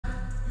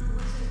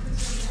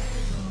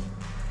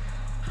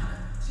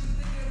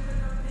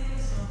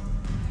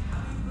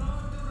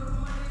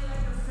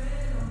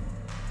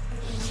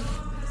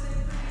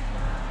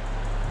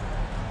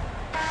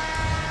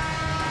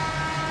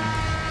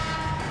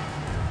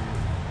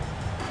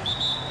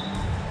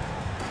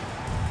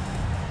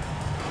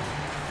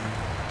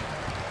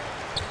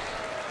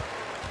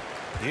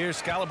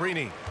Here's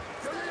Scalabrine.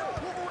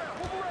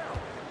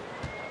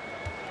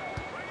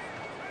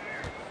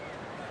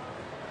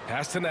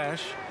 Pass to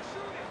Nash.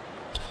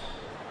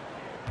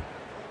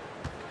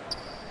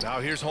 Now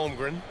here's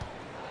Holmgren.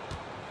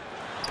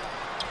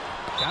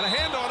 Got a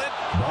hand on it.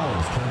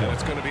 And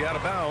it's going to be out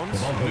of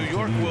bounds. New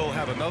York will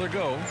have another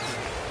go.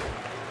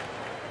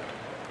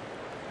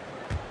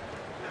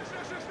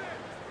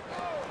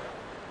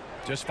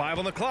 Just 5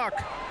 on the clock.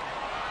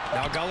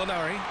 Now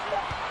Gallinari.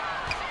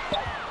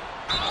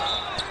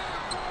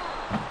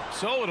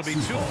 So it'll be 2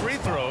 free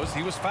throws.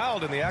 He was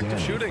fouled in the act of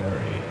shooting.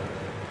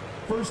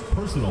 First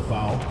personal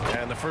foul.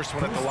 And the first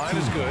one at the line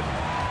is good.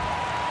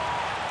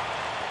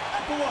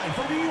 At the line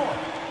for New York,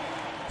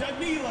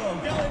 Danilo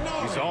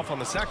Gallinari. He's off on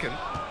the second.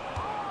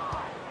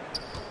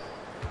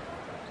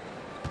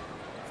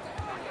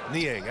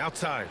 Niang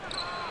outside.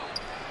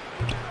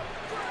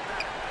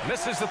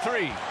 Misses the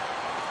 3.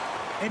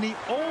 And he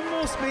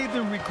almost made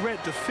them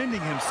regret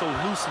defending him so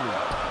loosely.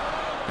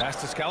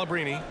 Pass to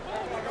Scalabrine.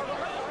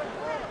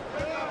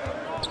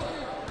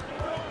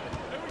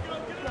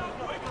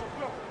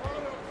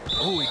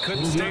 Oh, he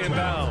couldn't stay in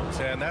bounds,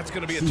 and that's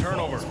going to be a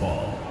turnover.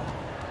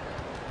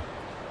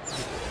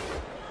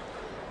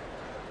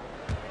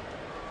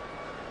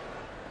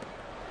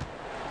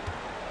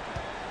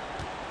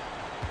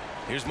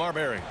 Here's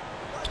Marbury.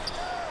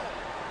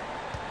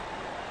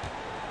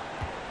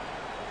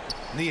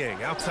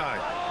 Niang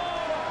outside.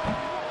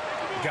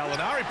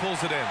 Gallinari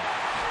pulls it in.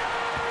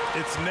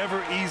 It's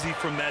never easy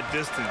from that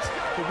distance,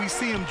 but we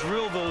see him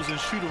drill those and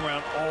shoot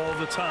around all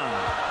the time.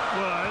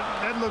 Well,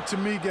 that looked to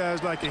me,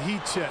 guys, like a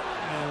heat check,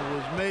 and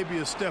was maybe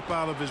a step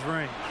out of his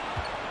range.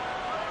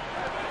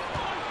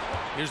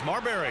 Here's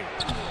Marbury.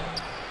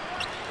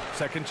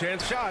 Second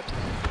chance shot.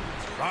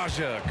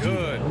 Raja,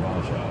 good.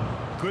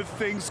 Good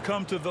things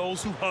come to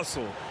those who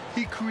hustle.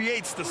 He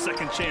creates the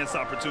second chance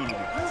opportunity.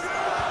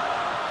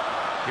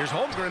 Here's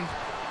Holmgren.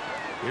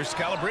 Here's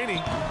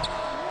Scalabrine.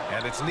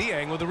 And it's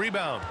Niang with the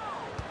rebound.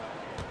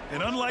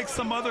 And unlike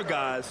some other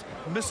guys,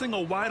 missing a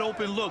wide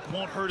open look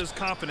won't hurt his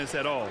confidence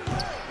at all.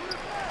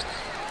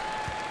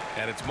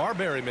 And it's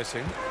Marbury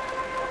missing.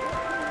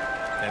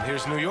 And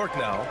here's New York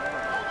now.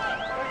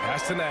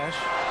 Pass to Nash.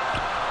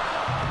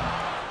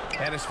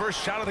 And his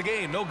first shot of the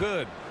game, no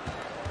good.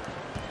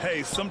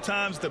 Hey,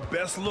 sometimes the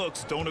best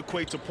looks don't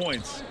equate to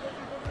points.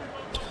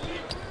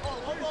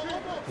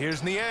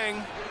 Here's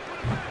Niang.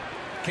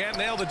 Can't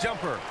nail the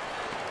jumper.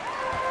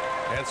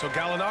 And so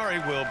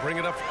Gallinari will bring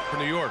it up for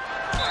New York.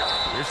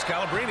 Here's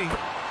Scalabrine.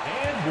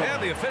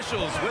 And the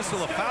officials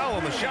whistle a foul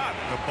on the shot.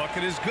 The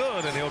bucket is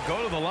good, and he'll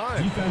go to the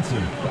line.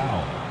 Defensive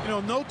foul. You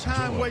know, no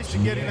time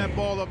wasted getting that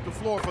ball up the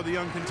floor for the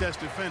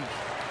uncontested finish.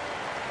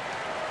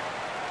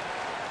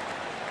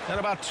 And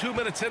about 2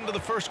 minutes into the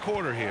first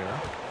quarter here.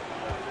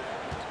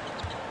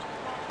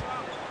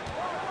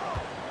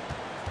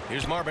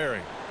 Here's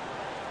Marbury.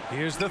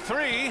 Here's the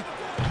 3.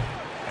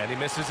 And he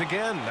misses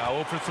again. Now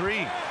 0 for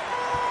 3.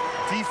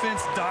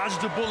 Defense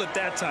dodged a bullet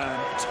that time.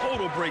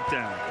 Total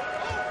breakdown.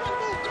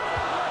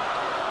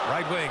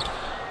 Right wing.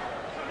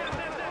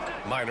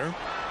 Minor.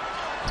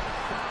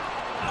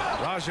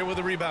 Raja with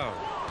a rebound.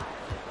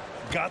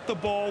 Got the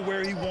ball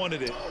where he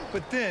wanted it,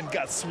 but then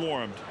got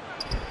swarmed.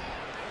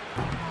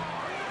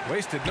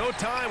 Wasted no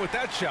time with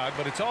that shot,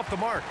 but it's off the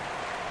mark.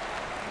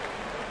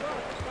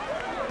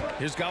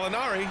 Here's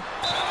Gallinari.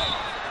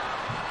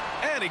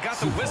 And he got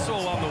the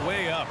whistle on the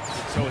way up.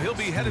 So he'll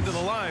be headed to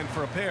the line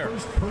for a pair.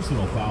 First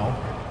personal foul.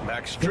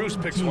 Max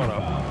Strus picks one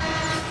up.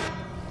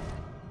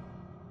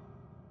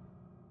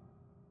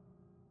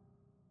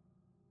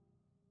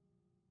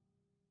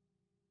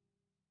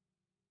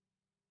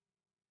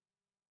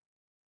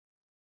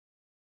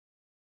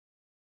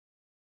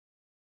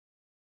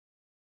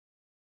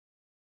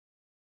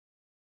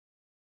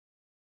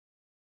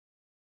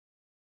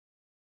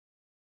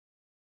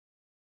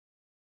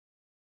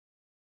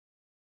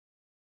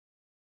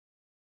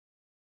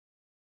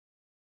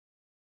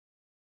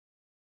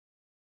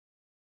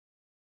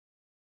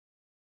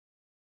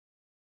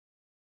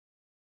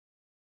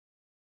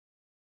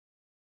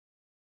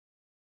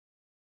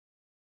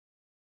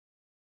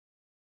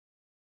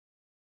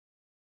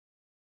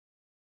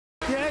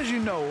 Yeah, as you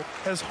know,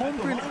 as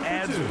Holmgren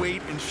adds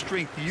weight and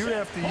strength year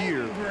after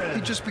year,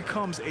 he just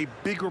becomes a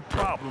bigger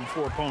problem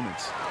for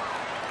opponents.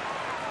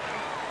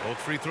 Both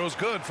free throws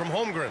good from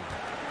Holmgren.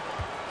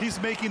 He's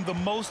making the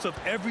most of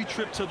every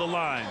trip to the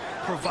line,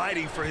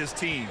 providing for his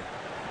team.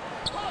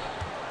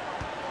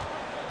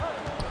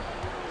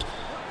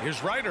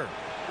 Here's Ryder.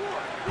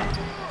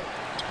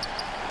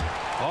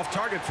 Off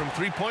target from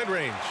three-point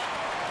range.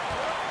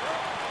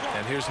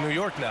 And here's New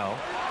York now.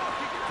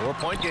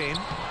 4-point game.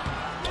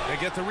 They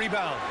get the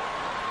rebound.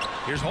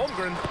 Here's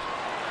Holmgren.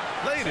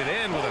 Laid it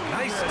in with a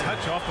nice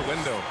touch off the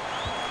window.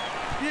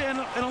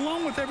 Yeah, and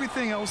along with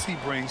everything else he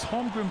brings,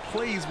 Holmgren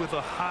plays with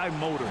a high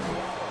motor.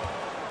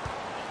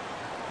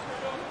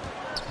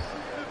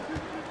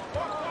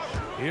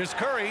 Here's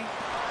Curry.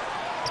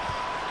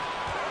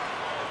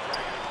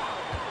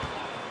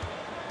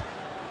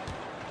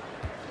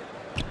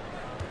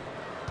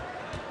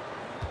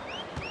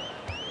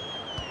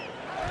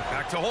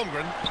 to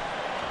Holmgren.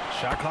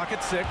 Shot clock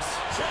at 6.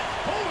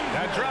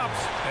 That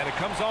drops, and it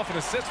comes off an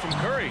assist from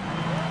Curry.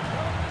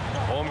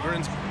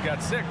 Holmgren's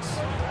got 6.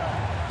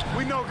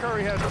 We know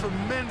Curry has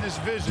tremendous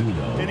vision,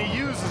 and he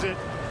uses it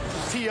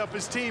to tee up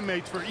his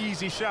teammates for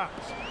easy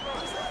shots.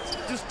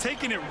 Just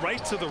taking it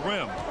right to the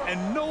rim,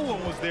 and no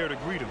one was there to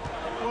greet him.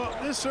 Well,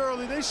 this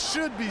early, they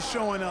should be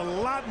showing a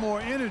lot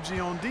more energy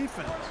on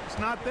defense. It's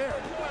not there.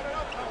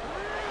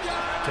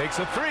 Takes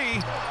a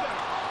 3.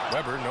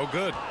 Weber, no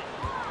good.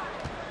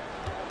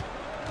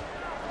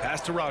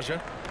 Pass to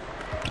Raja.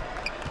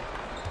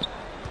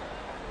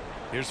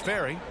 Here's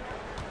Ferry.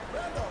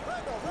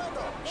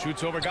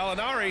 Shoots over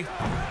Gallinari.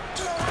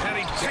 And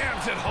he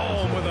jams it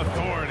home with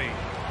authority.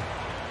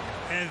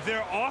 And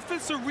their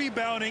offensive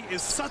rebounding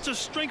is such a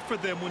strength for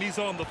them when he's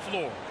on the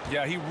floor.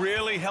 Yeah, he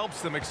really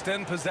helps them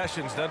extend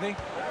possessions, doesn't he?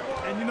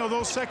 And, you know,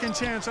 those second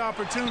chance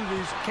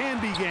opportunities can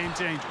be game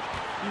changers.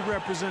 He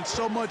represents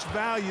so much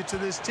value to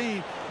this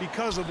team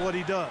because of what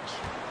he does.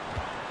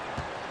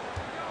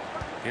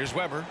 Here's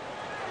Weber.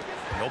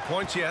 No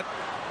points yet.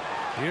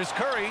 Here's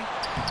Curry.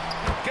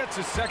 Gets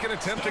his second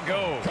attempt to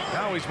go.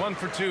 Now he's 1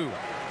 for 2.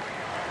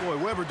 Boy,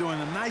 Weber doing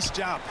a nice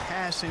job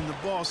passing the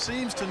ball.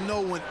 Seems to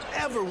know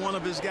whenever one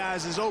of his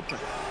guys is open.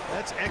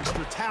 That's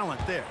extra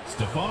talent there.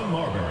 Stephon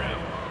Marbury.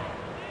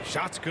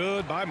 Shots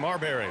good by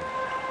Marbury.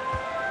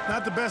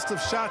 Not the best of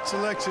shot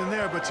selection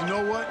there, but you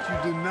know what?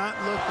 You do not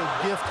look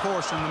a gift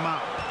horse in the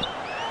mouth.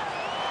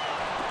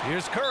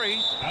 Here's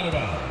Curry. Out of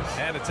bounds.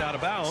 And it's out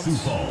of bounds.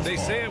 They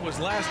say it was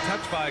last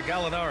touched by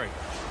Gallinari.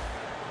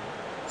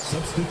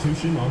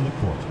 Substitution on the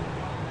court.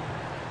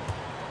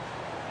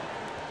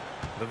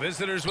 The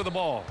visitors with the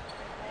ball.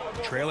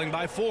 Trailing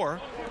by 4.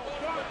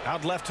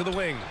 Out left to the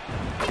wing.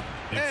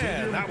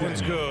 And that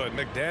one's good.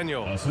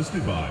 McDaniel.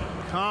 Assisted by.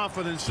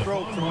 Confident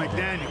stroke from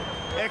McDaniel.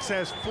 X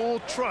has full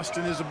trust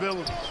in his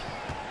abilities.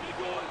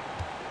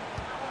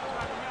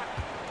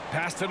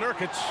 Pass to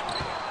Nurkic.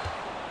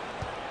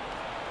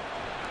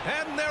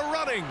 And they're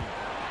running.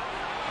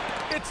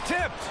 It's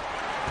tipped.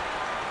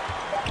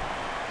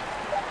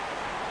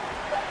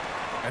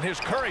 And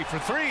here's Curry for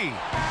 3.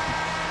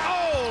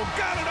 Oh,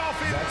 got it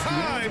off in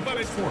time, but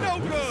it's no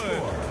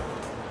good.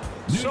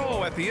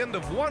 So at the end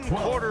of 1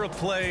 quarter of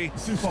play,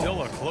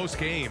 still a close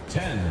game.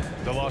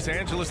 10. The Los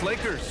Angeles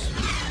Lakers,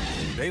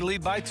 they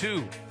lead by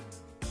 2.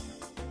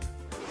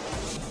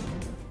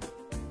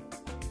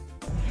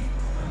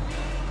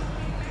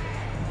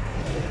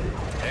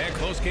 And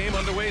close game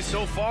underway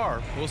so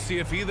far. We'll see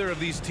if either of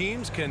these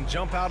teams can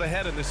jump out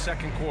ahead in this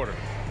second quarter.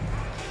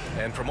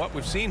 And from what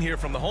we've seen here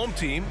from the home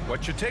team,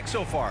 what's your take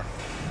so far?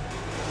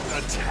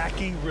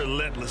 Attacking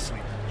relentlessly,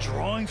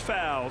 drawing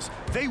fouls.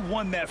 They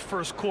won that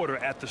first quarter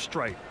at the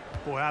stripe.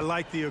 Boy, I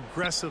like the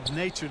aggressive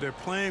nature they're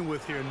playing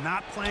with here,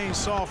 not playing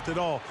soft at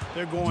all.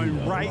 They're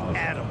going right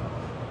at him.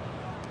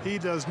 He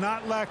does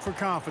not lack for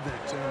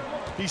confidence, and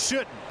he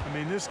shouldn't. I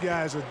mean, this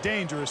guy's a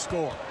dangerous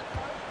scorer.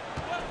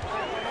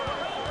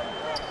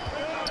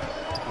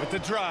 With the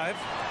drive,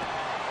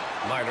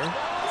 Liner.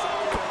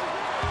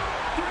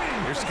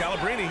 Here's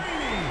Scalabrine.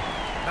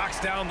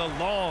 Knocks down the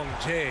long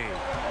J.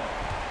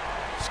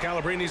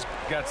 Scalabrine's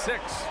got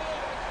 6.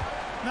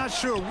 Not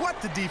sure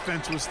what the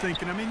defense was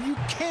thinking. I mean, you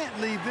can't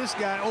leave this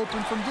guy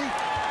open from deep.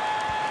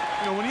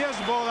 You know, when he has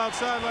the ball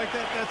outside like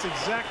that, that's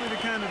exactly the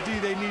kind of D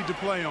they need to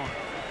play on.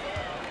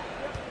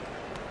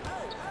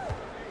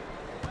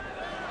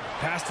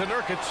 Pass to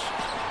Nurkic.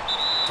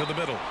 To the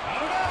middle.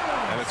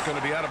 And it's going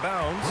to be out of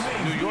bounds.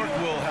 New York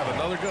will have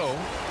another go.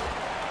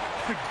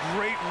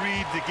 Great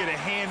read to get a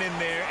hand in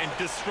there and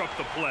disrupt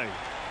the play.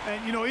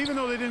 And, you know, even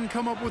though they didn't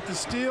come up with the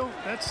steal,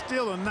 that's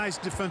still a nice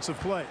defensive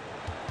play.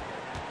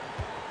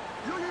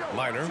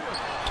 Liner.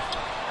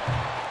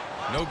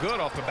 No good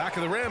off the back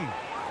of the rim.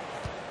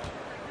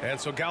 And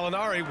so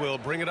Gallinari will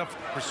bring it up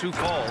for Sioux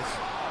Falls.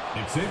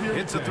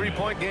 It's a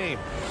 3-point game.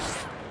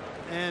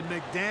 And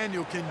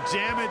McDaniel can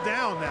jam it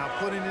down now,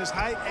 putting his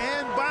height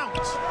and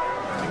bounce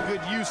to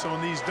good use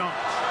on these dunks.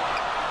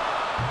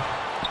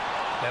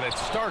 And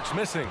it's Starks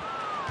missing.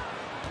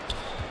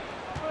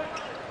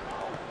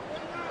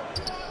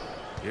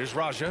 Here's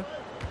Raja.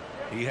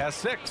 He has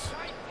 6.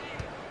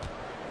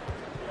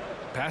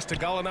 Pass to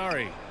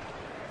Gallinari.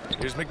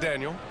 Here's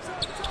McDaniel.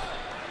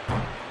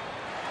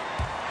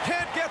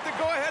 Can't get the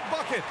go-ahead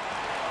bucket.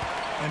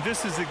 And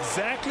this is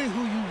exactly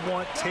who you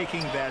want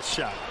taking that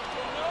shot.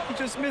 He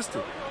just missed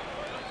it.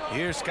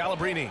 Here's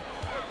Scalabrine.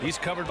 He's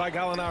covered by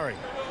Gallinari.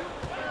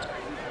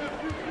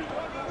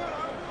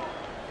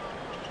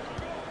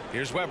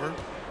 Here's Weber.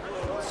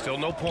 Still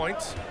no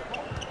points.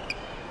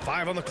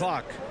 5 on the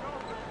clock.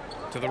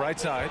 To the right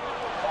side.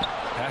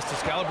 Pass to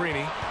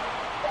Scalabrine.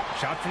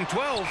 Shot from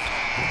 12.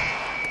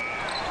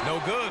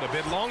 No good. A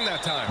bit long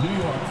that time.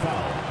 New York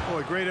foul.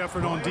 Boy, great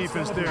effort on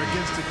defense there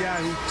against a guy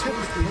who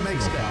typically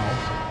makes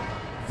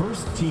that.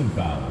 First team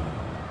foul.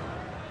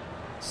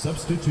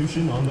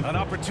 Substitution on the court.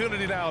 An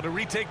opportunity now to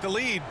retake the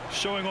lead.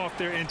 Showing off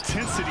their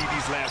intensity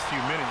these last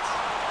few minutes.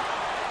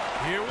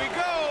 Here we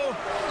go.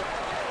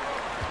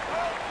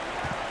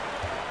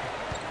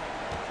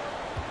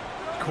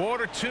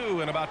 Quarter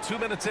 2 and about 2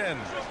 minutes in.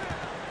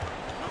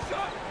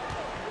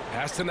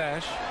 Pass to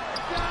Nash.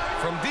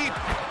 From deep.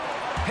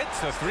 Hits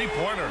the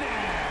three-pointer.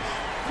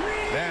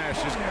 Nash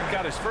has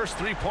got his first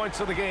 3 points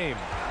of the game.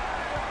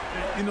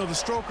 You know, the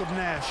stroke of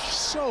Nash,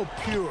 so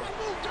pure.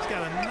 He's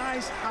got a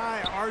nice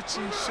high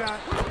arching shot.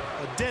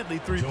 A deadly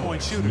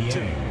three-point shooter,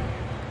 too.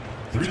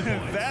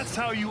 That's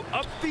how you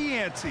up the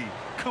ante.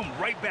 Come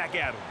right back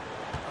at him.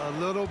 A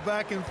little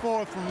back and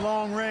forth from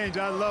long range.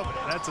 I love it.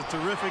 That's a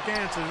terrific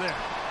answer there.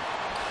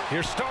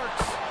 Here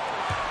Starks.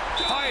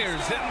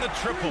 Fires in the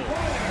triple.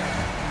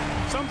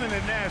 Something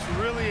that Nash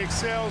really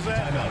excels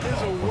at, his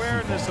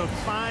awareness of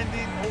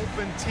finding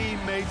open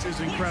teammates is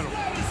incredible.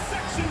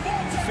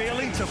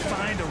 Failing to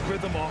find a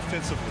rhythm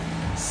offensively.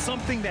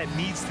 Something that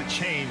needs to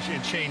change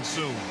and change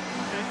soon.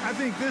 And I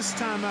think this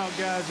timeout,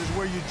 guys, is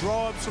where you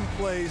draw up some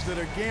plays that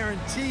are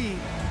guaranteed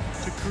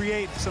to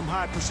create some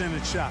high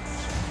percentage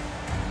shots.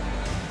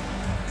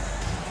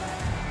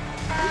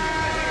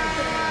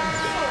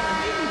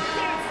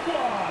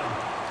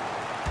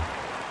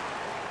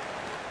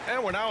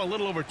 And we're now a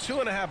little over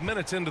 2.5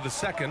 minutes into the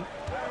second.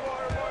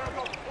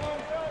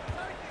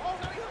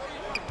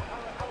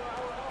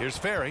 Here's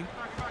Ferry.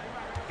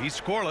 He's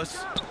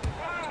scoreless.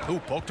 Ooh,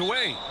 poked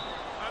away.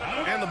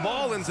 And the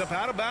ball ends up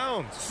out of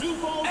bounds.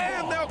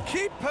 And they'll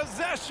keep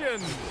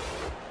possession.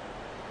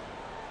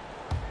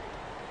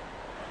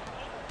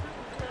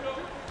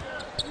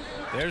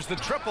 There's the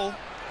triple.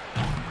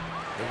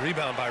 The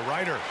rebound by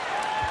Ryder.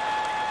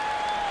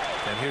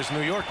 And here's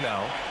New York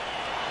now.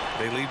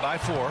 They lead by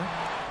 4.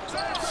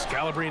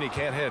 Scalabrine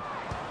can't hit.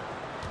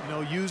 You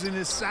know, using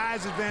his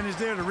size advantage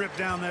there to rip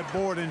down that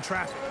board in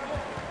traffic.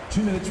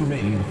 2 minutes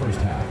remaining in the first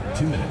half.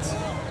 2 minutes.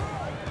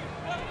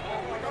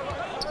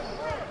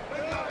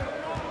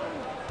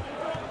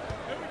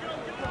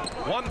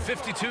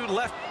 .152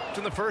 left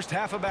in the first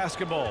half of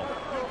basketball.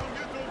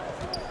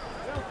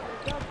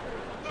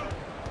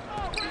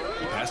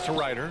 Pass to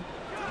Ryder.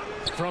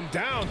 From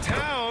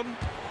downtown.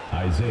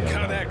 Isaiah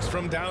Connects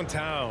from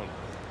downtown.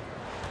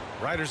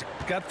 Ryder's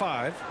got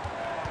 5.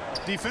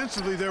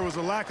 Defensively, there was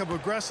a lack of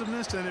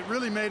aggressiveness, and it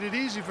really made it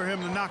easy for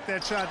him to knock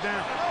that shot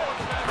down.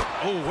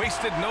 Oh,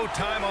 wasted no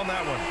time on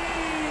that one.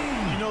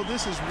 You know,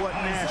 this is what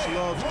Nash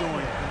loves doing.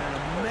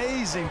 An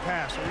amazing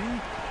passer. He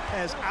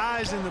has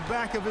eyes in the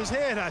back of his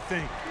head, I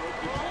think.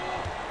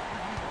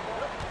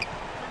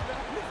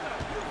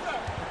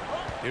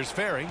 Here's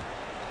Ferry.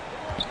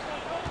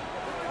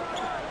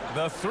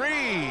 The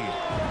 3.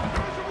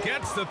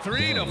 Gets the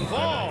 3 to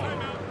fall.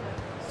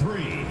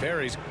 3.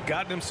 Ferry's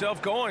gotten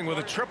himself going with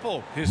a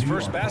triple. His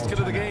first basket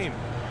of the game.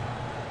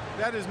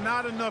 That is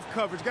not enough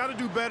coverage. Got to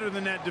do better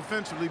than that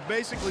defensively.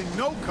 Basically,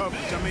 no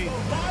coverage. I mean,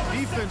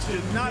 defense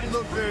did not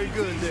look very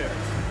good there.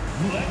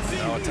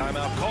 Now a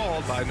timeout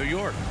called by New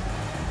York.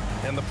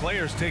 And the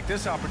players take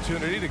this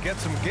opportunity to get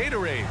some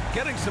Gatorade.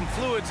 Getting some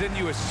fluids in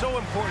you is so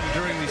important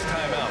during these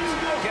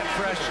timeouts. Get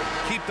fresh,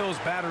 keep those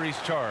batteries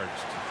charged.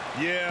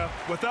 Yeah,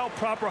 without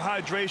proper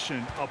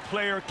hydration, a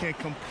player can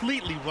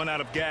completely run out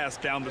of gas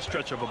down the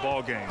stretch of a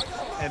ball game.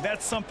 And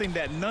that's something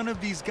that none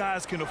of these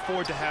guys can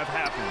afford to have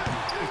happen.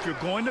 If you're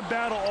going to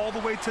battle all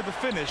the way to the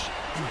finish,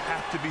 you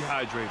have to be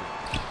hydrated.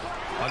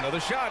 Another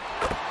shot.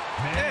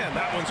 And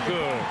that one's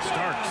good.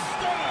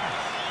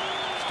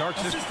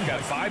 Starks has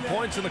got 5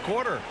 points in the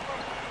quarter.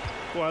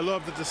 Well, I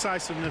love the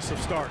decisiveness of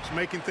Starks,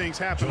 making things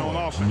happen on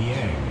offense.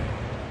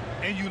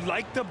 And you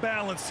like the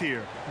balance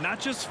here, not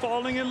just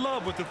falling in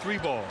love with the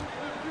 3-ball.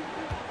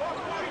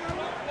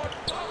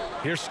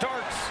 Here's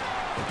Starks.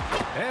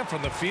 And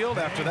from the field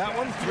after that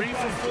one, 3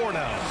 for 4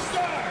 now.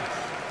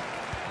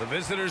 The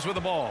visitors with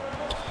the ball.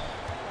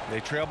 They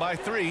trail by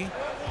 3.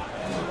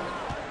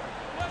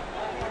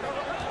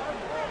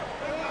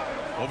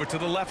 Over to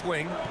the left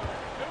wing.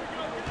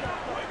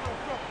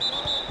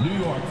 New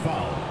York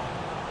foul.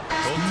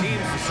 Both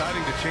teams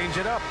deciding to change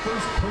it up.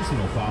 First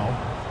personal foul.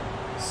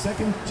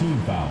 Second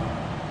team foul.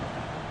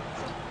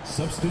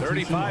 Substitution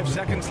 35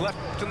 seconds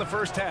left in the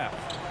first half.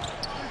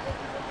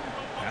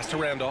 Pass to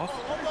Randolph.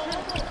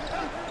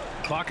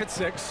 Clock at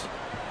 6.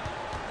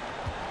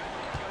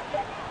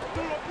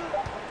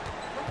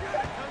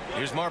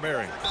 Here's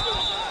Marbury.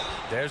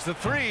 There's the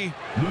 3.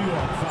 New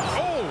York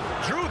foul. Oh,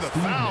 drew the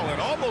foul and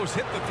almost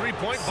hit the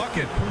 3-point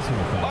bucket.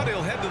 But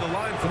he'll head to the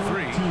line for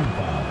 3. Team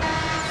foul.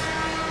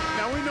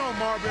 Now, we know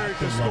Marbury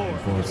can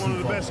score. He's one of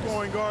the best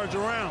scoring guards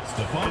around.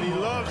 And he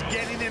loves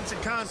getting into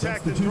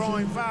contact and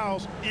drawing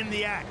fouls in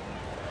the act.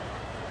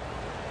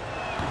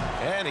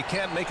 And he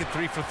can't make it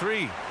 3 for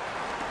 3.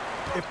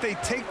 If they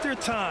take their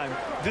time,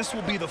 this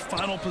will be the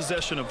final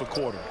possession of the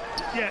quarter.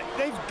 Yeah,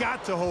 they've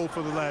got to hold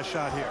for the last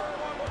shot here.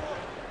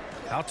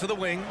 Out to the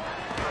wing.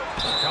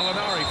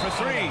 Gallinari for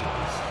 3.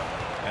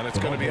 And it's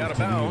going to be out of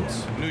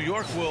bounds. New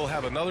York will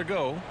have another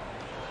go.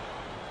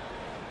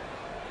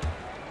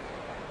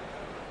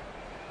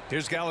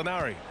 Here's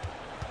Gallinari.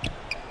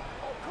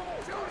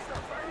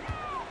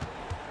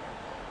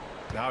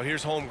 Now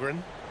here's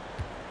Holmgren.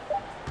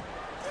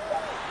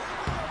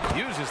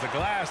 Uses the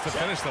glass to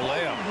finish the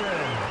layup.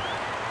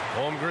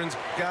 Holmgren's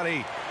got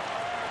 8.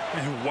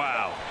 And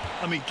wow.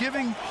 I mean,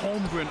 giving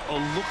Holmgren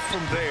a look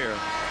from there,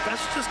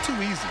 that's just too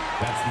easy.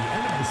 That's the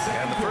end of the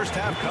second. And the first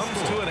half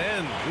comes to an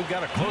end. We've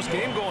got a close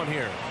game going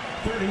here.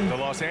 The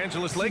Los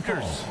Angeles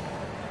Lakers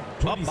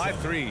up by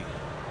 3.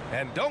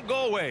 And don't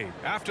go away.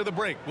 After the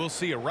break, we'll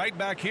see you right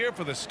back here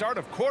for the start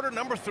of quarter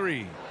number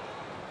 3.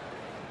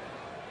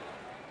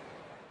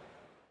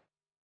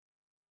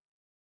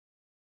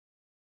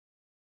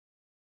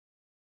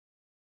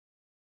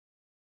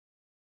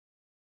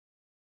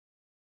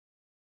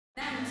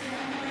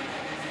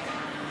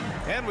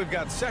 And we've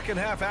got second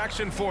half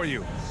action for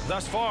you.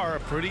 Thus far, a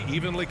pretty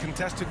evenly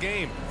contested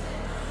game.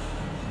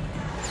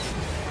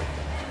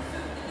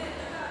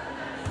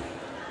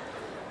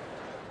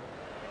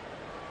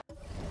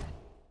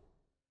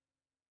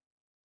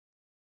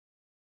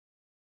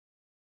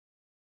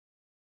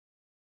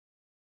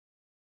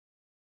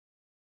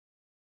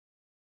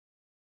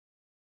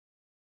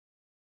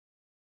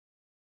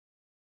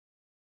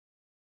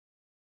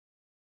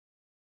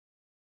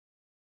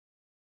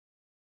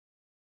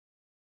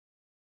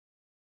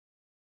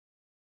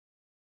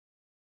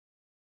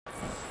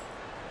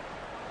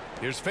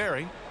 Here's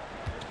Ferry.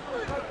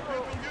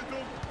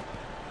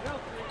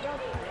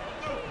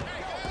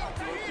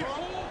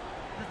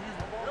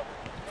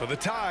 For the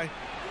tie.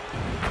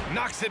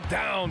 Knocks it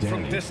down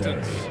from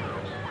distance.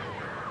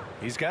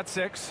 He's got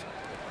 6.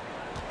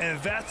 And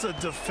that's a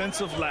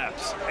defensive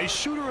lapse. A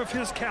shooter of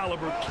his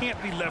caliber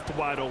can't be left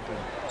wide open.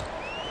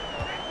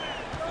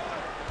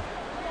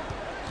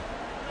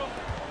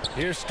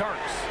 Here's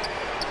Starks.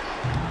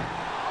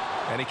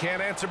 And he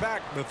can't answer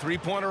back. The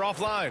three-pointer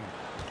offline.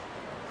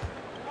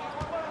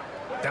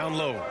 Down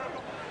low.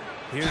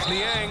 Here's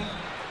Niang.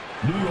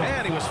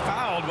 And he was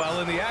fouled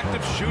while in the act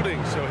of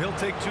shooting, so he'll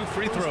take 2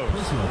 free throws.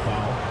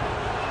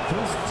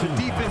 The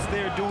defense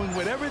there doing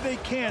whatever they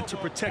can to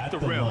protect the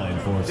rim.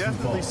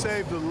 Definitely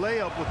saved the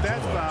layup with that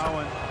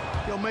foul, and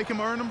he'll make him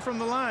earn them from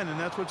the line, and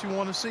that's what you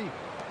want to see.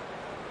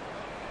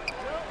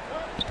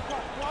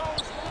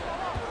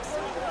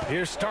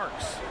 Here's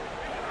Starks.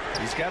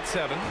 He's got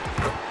 7.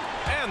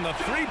 And the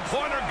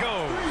three-pointer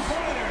goes.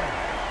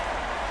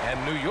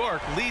 And New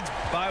York leads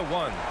by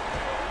 1.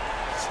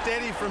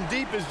 Steady from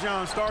deep is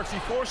John Starks. He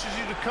forces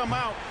you to come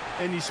out,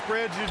 and he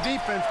spreads your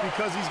defense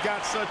because he's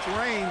got such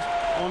range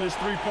on his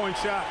three-point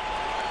shot.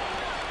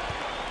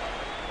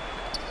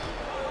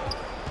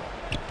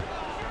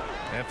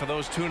 And for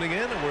those tuning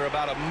in, we're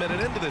about a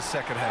minute into this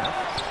second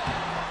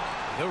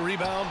half. The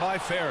rebound by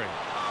Ferry.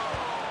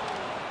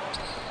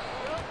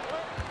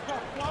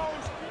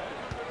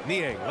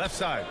 Niang, left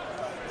side.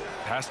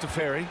 Pass to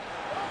Ferry.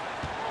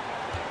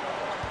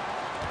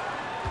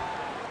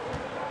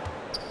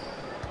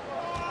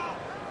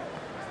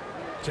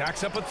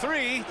 Jacks up a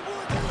 3.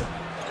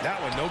 That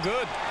one no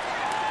good.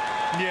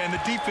 Yeah, and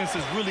the defense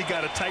has really got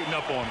to tighten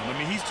up on him. I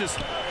mean, he's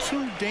just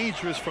too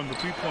dangerous from the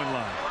three-point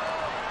line.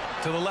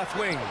 To the left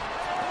wing.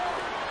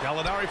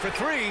 Gallinari for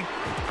 3.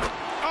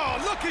 Oh,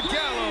 look at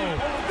Gallo,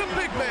 the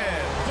big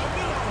man.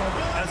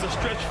 As a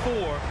stretch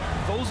 4,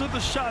 those are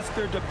the shots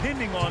they're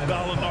depending on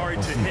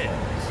Gallinari to hit.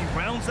 He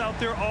rounds out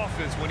their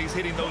offense when he's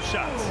hitting those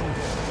shots.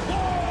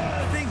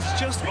 Things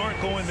just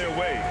aren't going their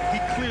way. He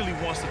clearly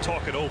wants to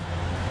talk it over.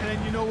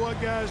 And you know what,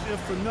 guys? If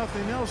for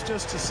nothing else,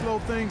 just to slow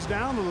things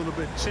down a little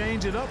bit,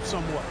 change it up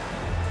somewhat.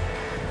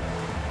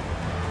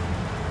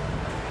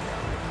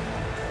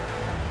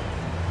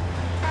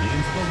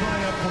 Into the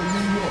lineup for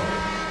New York,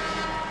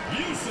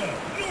 Jusuf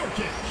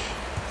Nurkic,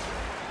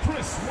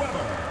 Chris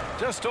Webber.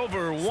 Just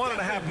over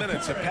 1.5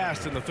 minutes have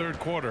passed in the third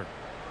quarter.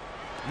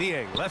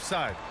 Niang, left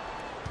side.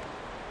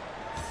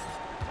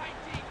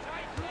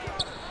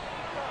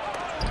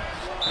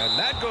 And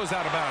that goes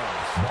out of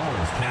bounds.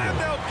 And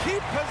they'll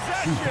keep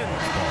possession.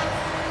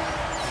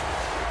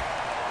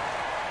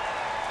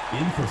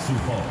 In for Sioux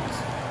Falls,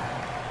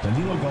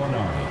 Danilo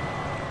Gallinari.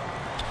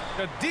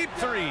 A deep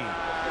 3.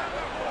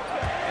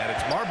 And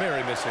it's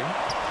Marbury missing.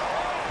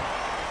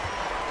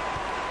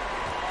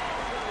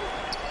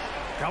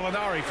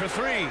 Gallinari for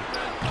 3.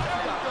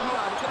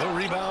 The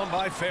rebound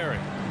by Ferry.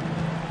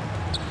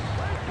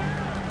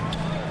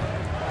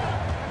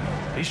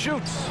 He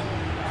shoots.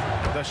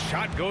 The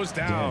shot goes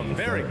down.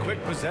 Very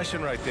quick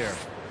possession right there.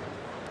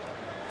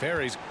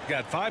 Ferry's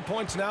got 5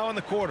 points now in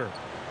the quarter.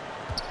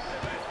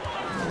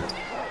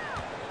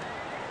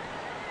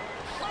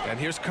 And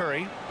here's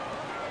Curry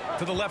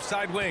to the left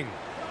side wing.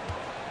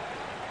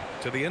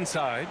 To the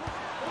inside.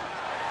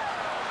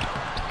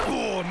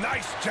 Oh,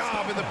 nice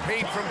job in the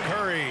paint from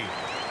Curry.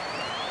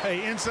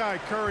 Hey,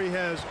 inside Curry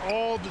has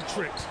all the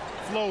tricks.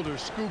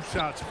 Floaters, scoop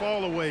shots,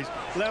 fallaways,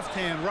 left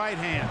hand, right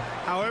hand.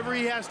 However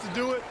he has to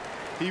do it,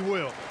 he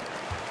will.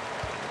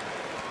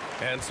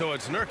 And so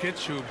it's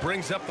Nurkic who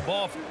brings up the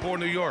ball for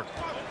New York.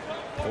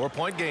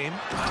 4-point game.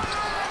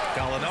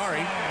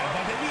 Gallinari.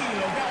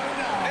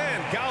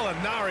 And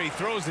Gallinari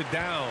throws it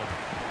down.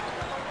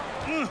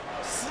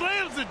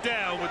 Slams it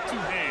down with 2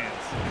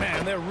 hands.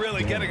 Man, they're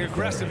really getting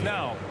aggressive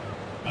now.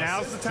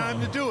 Now's the time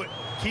to do it.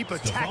 Keep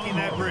attacking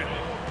that rim.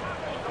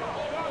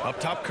 Up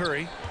top,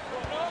 Curry.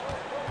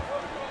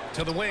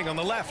 To the wing on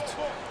the left.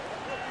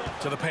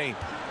 to the paint.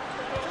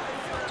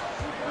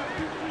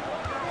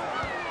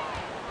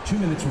 2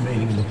 minutes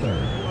remaining in the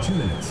third. 2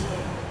 minutes.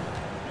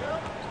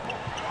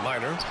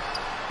 Minor.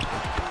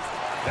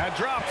 That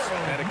drops,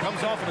 and it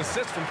comes off an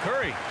assist from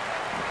Curry.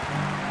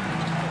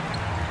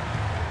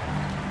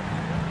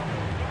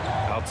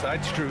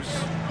 Outside Strus.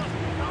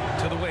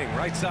 To the wing,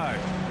 right side.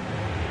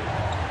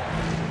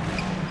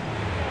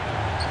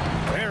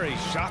 Ferry,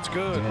 shot's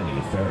good.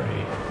 Danny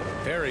Ferry.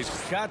 Ferry's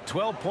got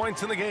 12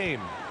 points in the game.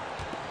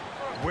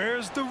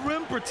 Where's the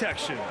rim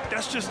protection?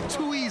 That's just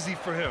too easy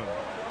for him.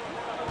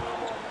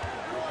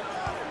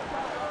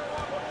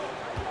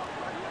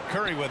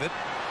 Curry with it.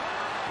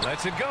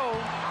 Lets it go.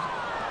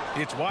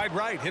 It's wide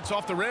right. Hits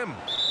off the rim.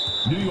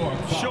 New York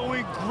foul.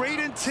 Showing great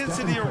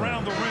intensity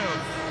around the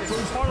rim.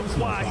 It's part of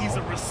why he's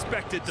a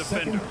respected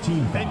defender.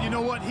 And you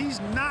know what? He's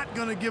not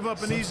going to give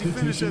up an easy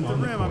finish at the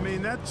rim. I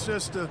mean, that's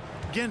just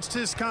against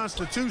his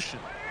constitution.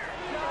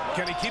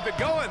 Can he keep it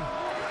going?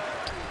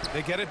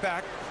 They get it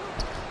back.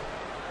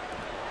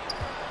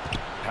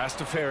 Pass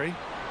to Ferry.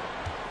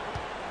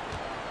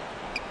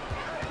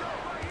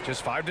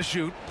 Just 5 to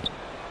shoot.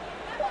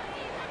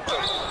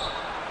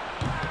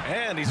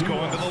 And he's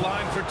going to the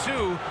line for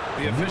 2.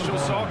 The official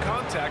saw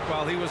contact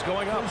while he was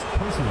going up.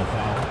 Personal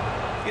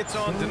foul. It's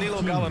on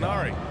Danilo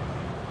Gallinari.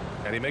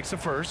 And he makes a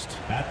first.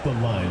 At the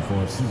line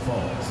for Sioux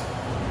Falls.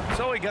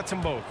 So he gets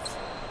them both.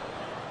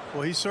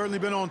 Well, he's certainly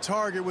been on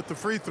target with the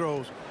free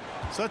throws.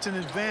 Such an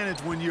advantage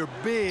when your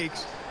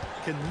bigs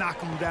can knock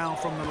them down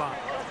from the line.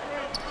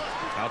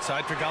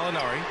 Outside for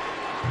Gallinari.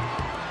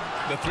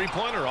 The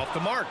three-pointer off the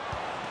mark.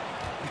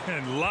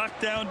 And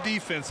lockdown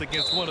defense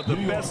against one of the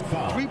best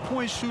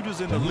three-point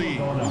shooters in the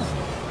league.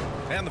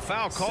 And the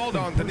foul called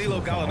on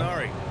Danilo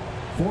Gallinari.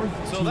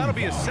 So that'll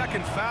be his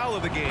second foul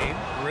of the game.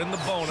 We're in the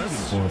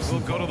bonus.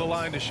 We'll go to the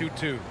line to shoot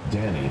 2.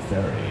 Danny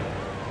Ferry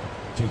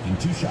taking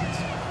 2 shots.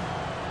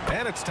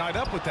 And it's tied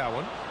up with that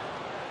one.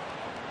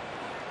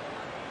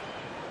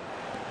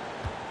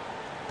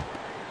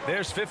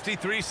 There's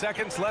 53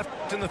 seconds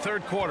left in the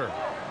third quarter.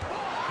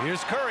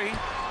 Here's Curry.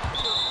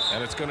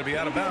 And it's going to be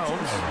out of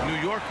bounds.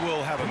 New York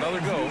will have another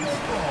go.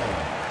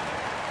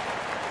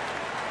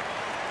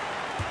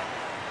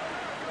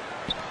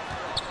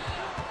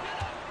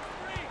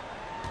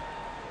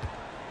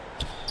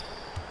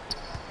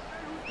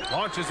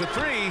 Launches a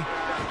 3.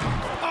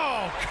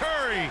 Oh,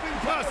 Curry,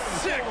 a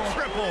sick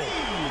triple.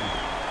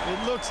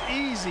 It looks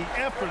easy,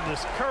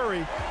 effortless.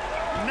 Curry,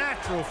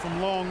 natural from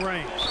long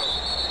range.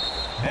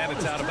 And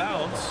it's out of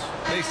bounds.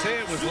 They say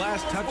it was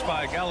last touched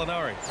by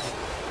Gallinari.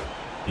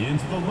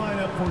 Into the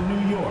lineup for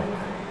New York.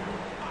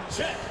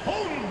 Chet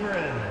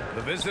Holmgren.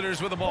 The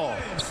visitors with the ball.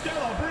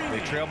 They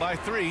trail by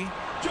 3.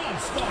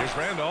 Here's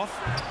Randolph.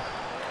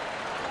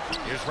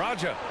 Here's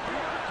Raja.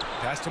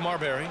 Pass to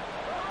Marbury.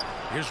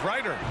 Here's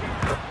Ryder.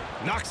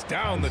 Knocks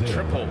down the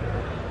triple.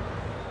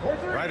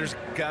 Ryder's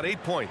got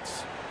 8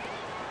 points.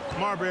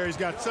 Marbury's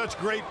got such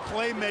great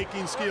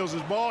playmaking skills.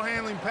 His ball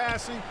handling,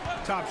 passing,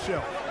 top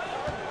shelf.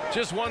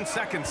 Just 1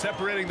 second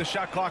separating the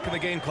shot clock and the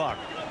game clock.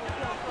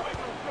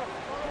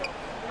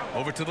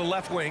 Over to the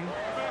left wing.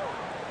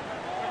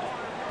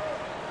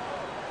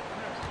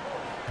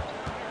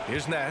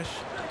 Here's Nash.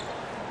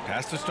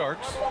 Pass to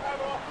Starks.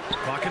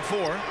 Clock at 4.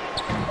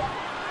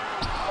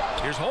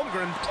 Here's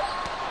Holmgren.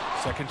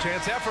 Second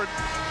chance effort.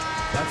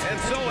 And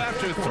so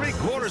after 3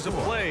 quarters of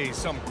play,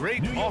 some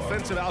great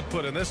offensive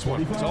output in this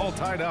one. It's all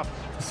tied up.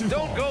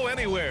 Don't go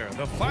anywhere.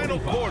 The final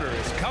quarter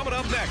is coming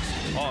up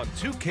next on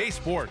 2K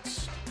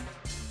Sports.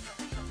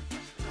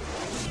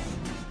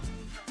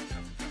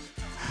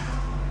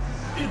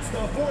 It's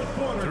the fourth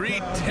quarter. 3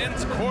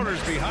 tense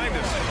quarters behind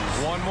us.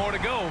 1 more to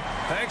go.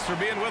 Thanks for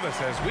being with us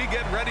as we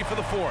get ready for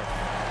the 4th.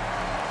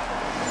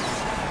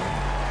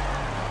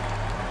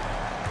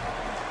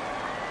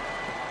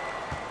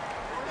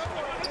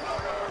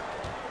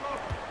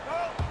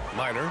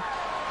 Minor.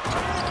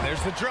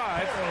 There's the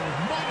drive.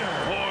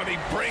 Oh, and he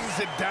brings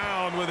it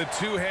down with a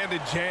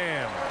 2-handed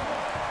jam.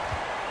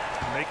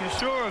 Making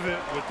sure of it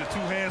with the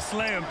 2-hand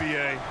slam,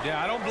 B.A.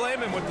 Yeah, I don't blame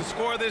him. With the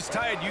score this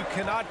tight, you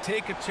cannot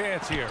take a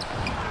chance here.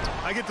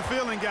 I get the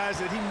feeling, guys,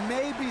 that he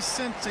may be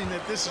sensing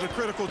that this is a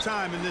critical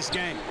time in this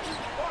game.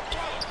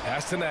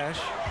 Pass to Nash.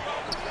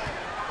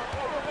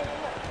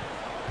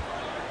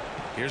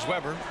 Here's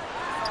Weber.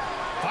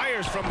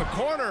 Fires from the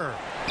corner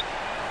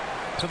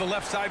to the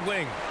left side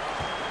wing.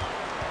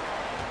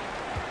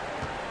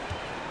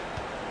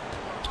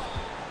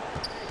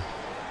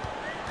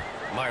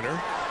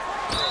 Minor.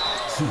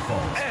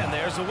 And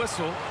there's a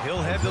whistle. He'll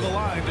head to the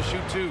line to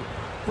shoot 2.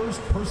 First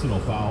personal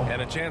foul.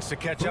 And a chance to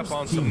catch up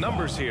on some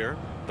numbers here.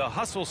 The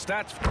hustle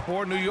stats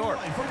for New York.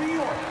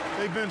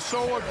 They've been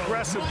so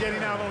aggressive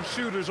getting out on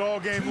shooters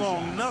all game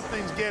long.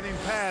 Nothing's getting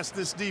past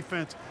this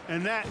defense,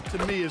 and that,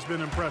 to me, has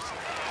been impressive.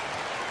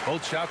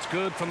 Both shots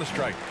good from the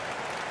stripe.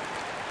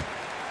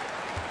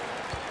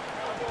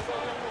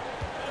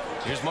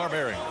 Here's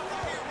Marbury.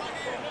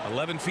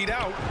 11 feet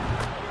out.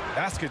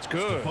 Basket's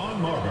good.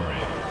 Marbury.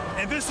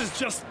 And this is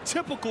just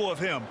typical of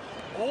him.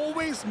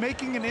 always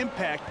making an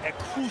impact at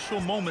crucial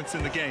moments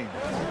in the game.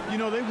 You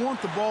know, they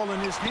want the ball in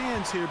his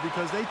hands here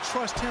because they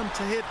trust him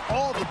to hit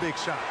all the big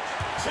shots.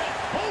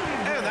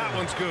 And that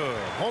one's good.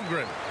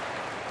 Holmgren.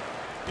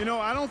 You know,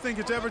 I don't think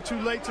it's ever too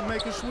late to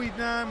make a sweet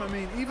dime. I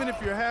mean, even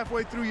if you're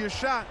halfway through your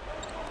shot,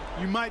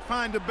 you might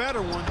find a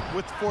better one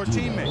with 4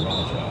 teammates.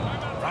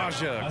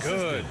 Raja,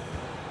 good.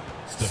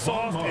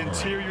 Soft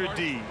interior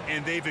D,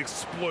 and they've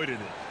exploited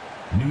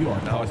it. New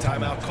York. Now a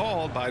timeout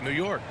called by New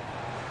York.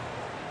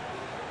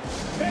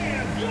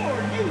 And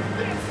your youth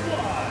this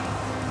squad.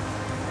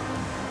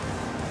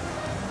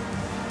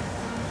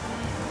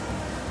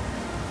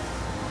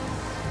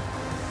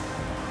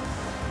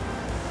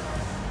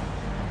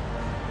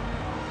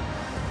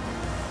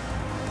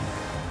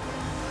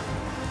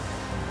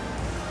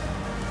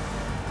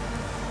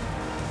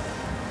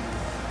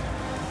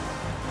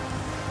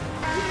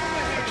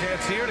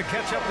 Chance here to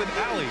catch up with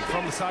Ali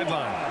from the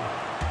sideline.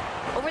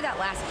 Over that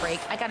last break,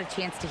 I got a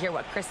chance to hear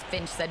what Chris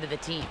Finch said to the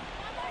team.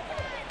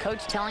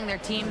 Coach telling their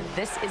team,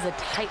 this is a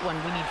tight one.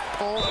 We need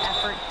full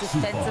effort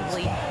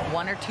defensively,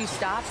 1 or 2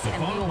 stops,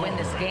 and we will win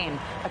this game.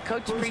 A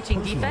coach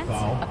preaching defense,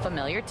 a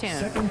familiar tune.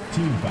 Second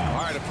team foul.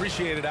 All right,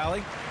 appreciate it,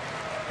 Ali.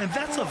 And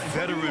that's a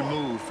veteran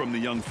move from the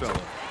young fella,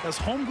 as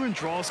Holmgren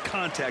draws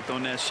contact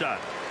on that shot.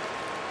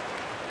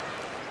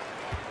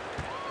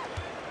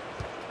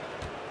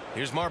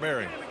 Here's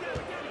Marbury.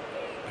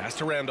 Pass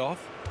to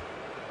Randolph.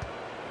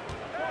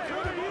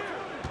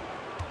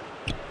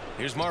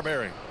 Here's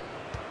Marbury.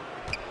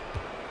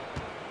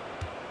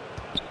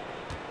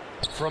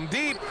 From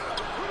deep.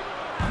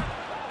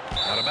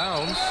 Out of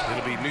bounds.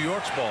 It'll be New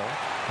York's ball.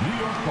 New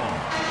York ball.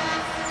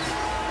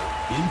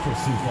 In for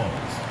Sioux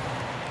Falls.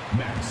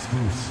 Max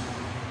Moose.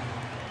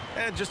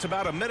 And just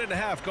about a minute and a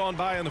half gone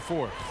by in the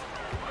 4th.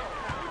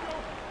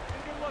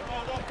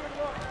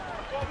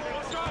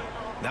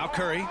 Now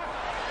Curry.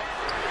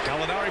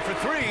 Gallinari for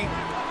 3.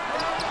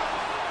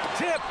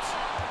 Tipped.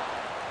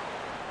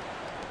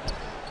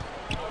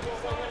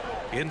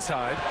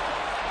 Inside.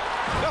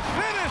 The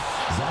finish.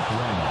 Zach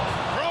Randolph.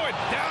 Throw it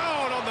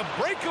down on the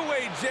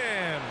breakaway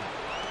jam.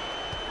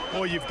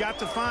 Boy, you've got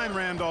to find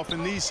Randolph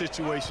in these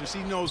situations.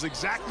 He knows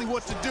exactly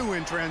what to do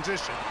in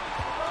transition.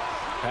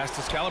 Pass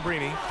to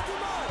Scalabrine.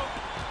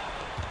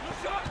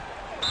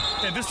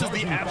 And this is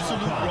the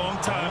absolute wrong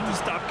time to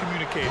stop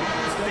communicating.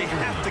 They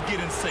have to get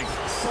in sync.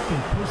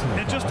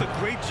 And just a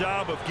great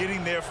job of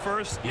getting there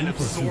first and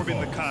absorbing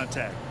the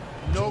contact.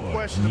 No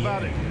question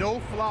about it.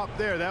 No flop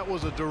there. That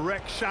was a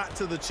direct shot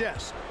to the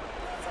chest.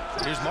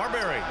 Here's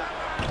Marbury.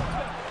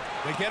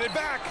 They get it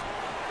back.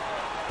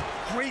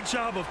 Great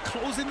job of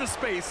closing the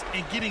space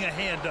and getting a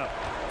hand up.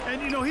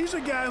 And, you know, he's a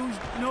guy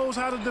who knows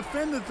how to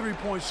defend the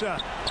three-point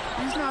shot.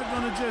 He's not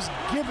going to just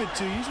give it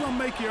to you. He's going to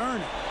make you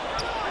earn it.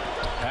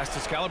 Pass to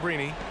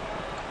Scalabrine.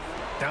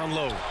 Down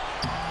low.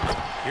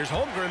 Here's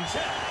Holmgren.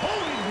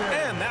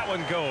 And that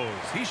one goes.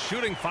 He's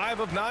shooting 5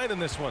 of 9 in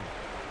this one.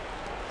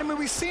 I mean,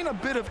 we've seen a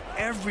bit of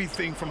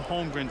everything from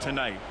Holmgren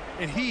tonight,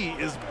 and he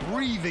is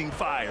breathing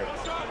fire.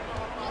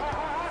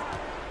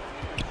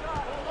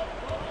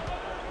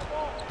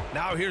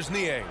 Now here's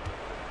Niang.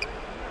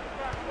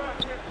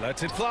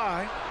 Lets it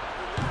fly.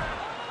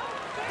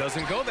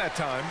 Doesn't go that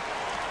time.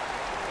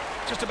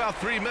 Just about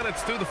 3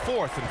 minutes through the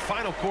 4th and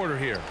final quarter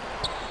here.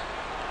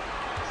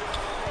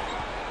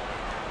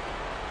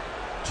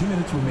 2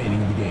 minutes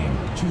remaining in the game.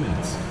 2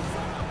 minutes.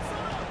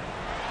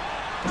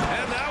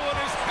 And that one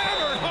is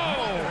hammered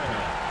home.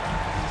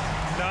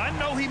 Now, I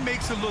know he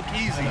makes it look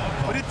easy,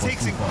 but it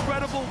takes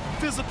incredible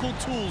physical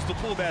tools to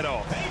pull that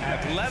off.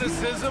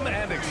 Athleticism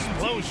and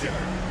explosion.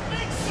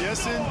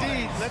 Yes,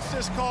 indeed. Let's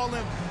just call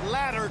him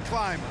ladder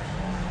climber.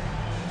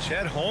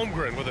 Chet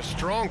Holmgren with a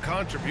strong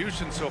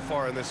contribution so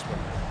far in this one.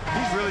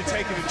 He's really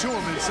taking it to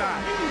him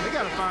inside. They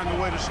got to find a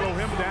way to slow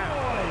him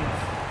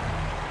down.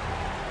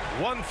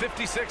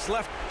 1:56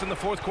 left in the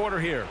 4th quarter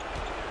here.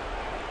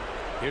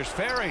 Here's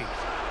Ferry.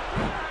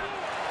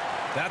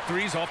 That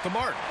three's off the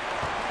mark.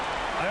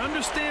 I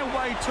understand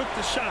why he took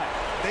the shot.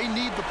 They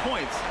need the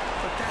points,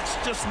 but that's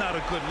just not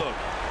a good look.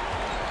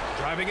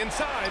 Driving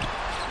inside.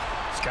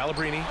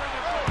 Scalabrine.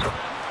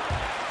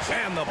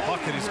 And the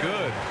bucket is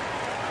good.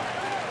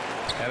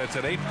 And it's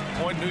an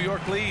 8-point New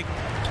York lead.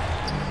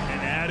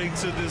 And adding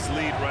to this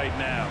lead right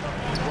now,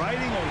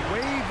 riding a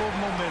wave of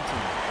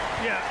momentum.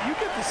 Yeah, you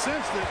get the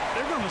sense that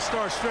they're going to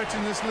start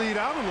stretching this lead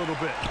out a little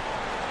bit.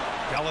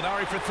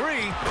 Gallinari for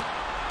 3.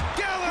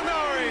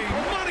 Gallinari!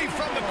 Money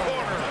from the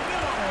corner.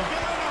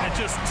 And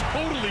just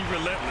totally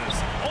relentless,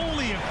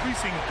 only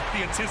increasing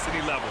the intensity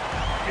level.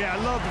 Yeah, I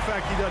love the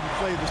fact he doesn't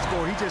play the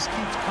score. He just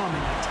keeps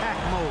coming, attack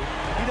mode.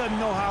 He doesn't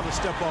know how to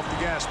step off the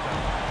gas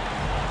pedal.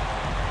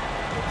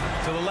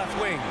 To the left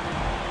wing.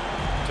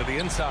 To the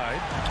inside.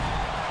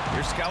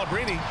 Here's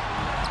Scalabrine.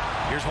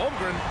 Here's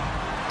Holmgren.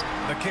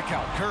 The kick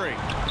out. Curry.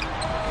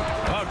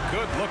 A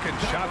good-looking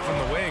shot from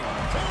the wing.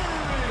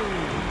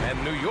 And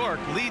New York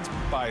leads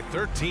by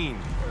 13.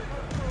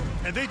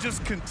 And they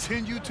just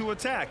continue to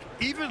attack,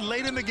 even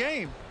late in the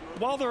game,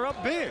 while they're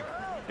up big.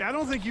 Yeah, I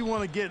don't think you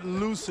want to get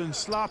loose and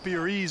sloppy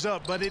or ease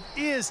up, but it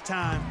is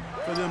time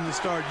for them to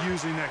start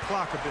using that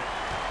clock a bit.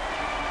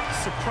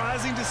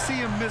 Surprising to see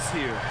him miss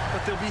here,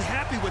 but they'll be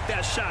happy with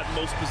that shot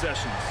most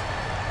possessions.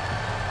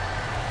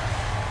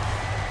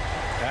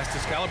 Pass to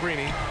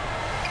Scalabrine.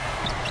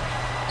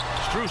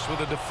 Strus with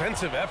a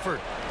defensive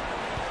effort.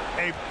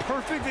 A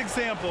perfect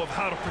example of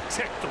how to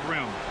protect the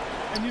rim.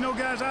 And you know,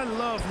 guys, I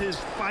love his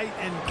fight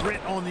and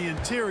grit on the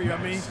interior.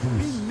 I mean,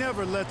 he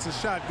never lets a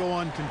shot go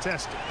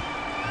uncontested.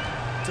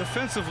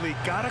 Defensively,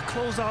 got to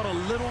close out a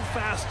little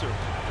faster.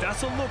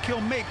 That's a look he'll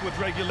make with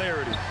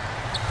regularity.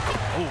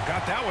 Oh,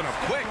 got that one up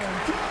quick.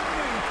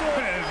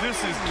 Man,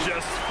 this is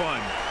just fun.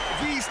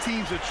 These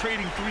teams are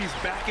trading threes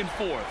back and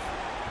forth.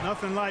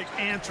 Nothing like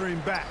answering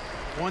back.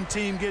 One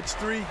team gets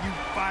 3, you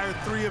fire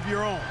 3 of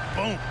your own.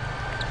 Boom.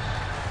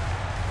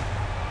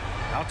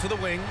 Out to the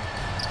wing.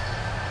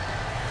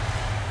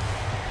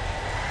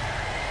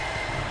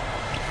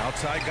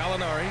 Outside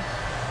Gallinari.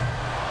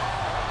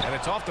 And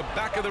it's off the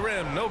back of the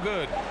rim. No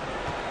good.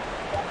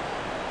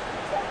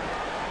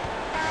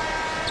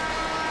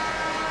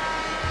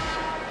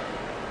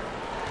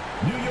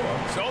 New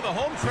York. So the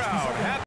home crowd